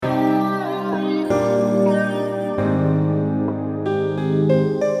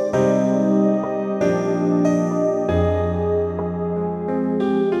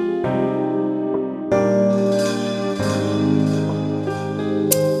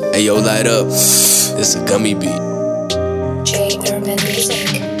Ayo, light up. It's a gummy beat. J Urban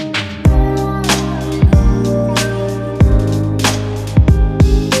Music.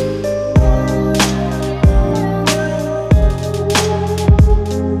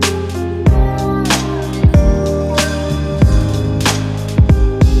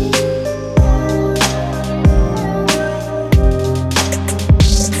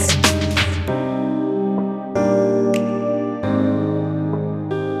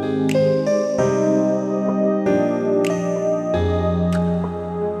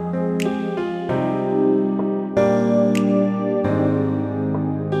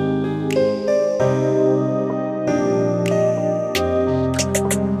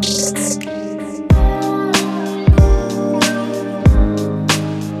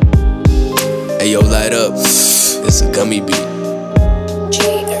 Ayo, light up. It's a gummy beat.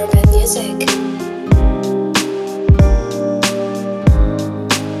 J Urban Music.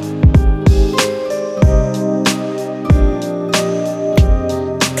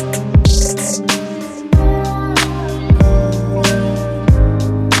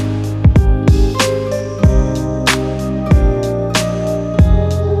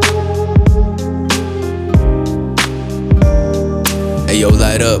 Ayo,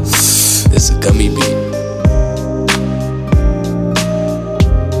 light up. It's a gummy beat.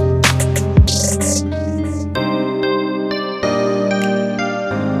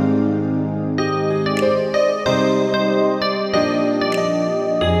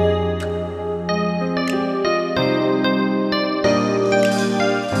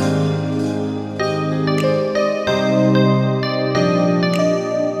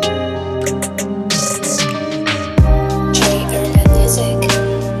 J Urban Music.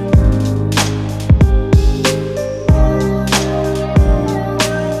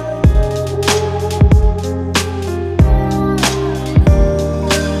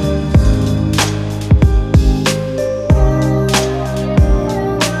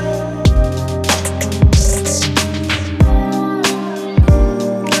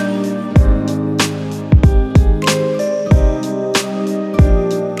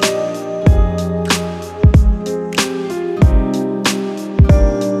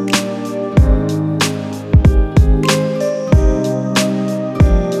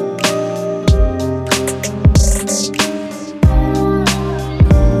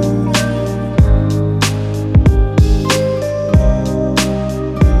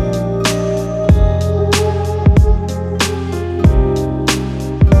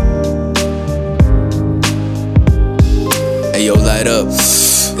 Ayo, light up.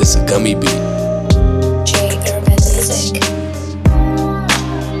 It's a gummy beat. J Urban Music.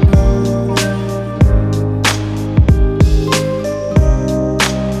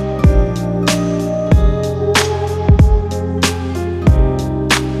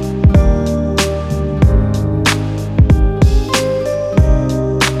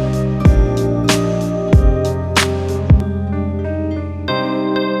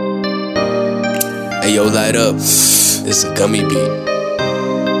 Ayo, light up. It's a gummy beat.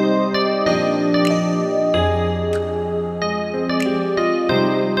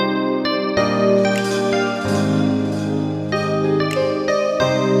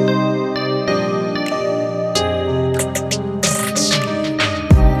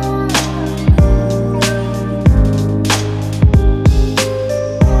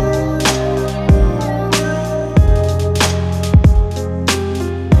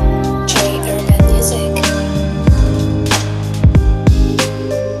 J Urban Music.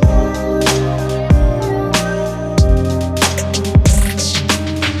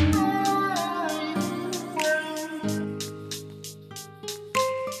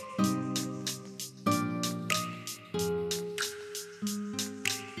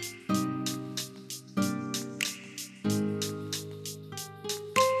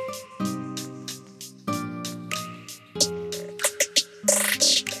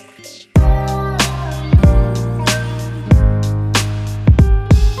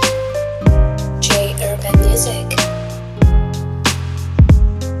 J Urban Music.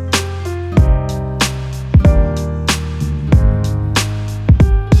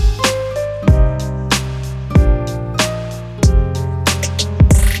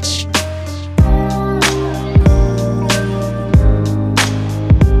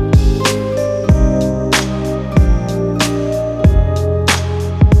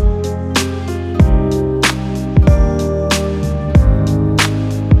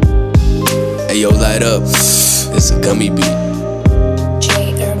 Ayo, light up. It's a gummy beat.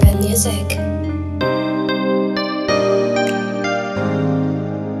 J Urban Music.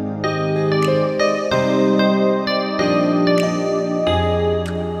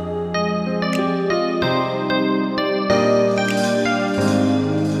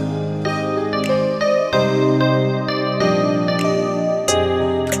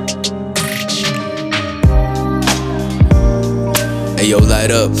 light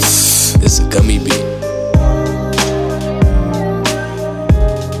up. It's a gummy beat.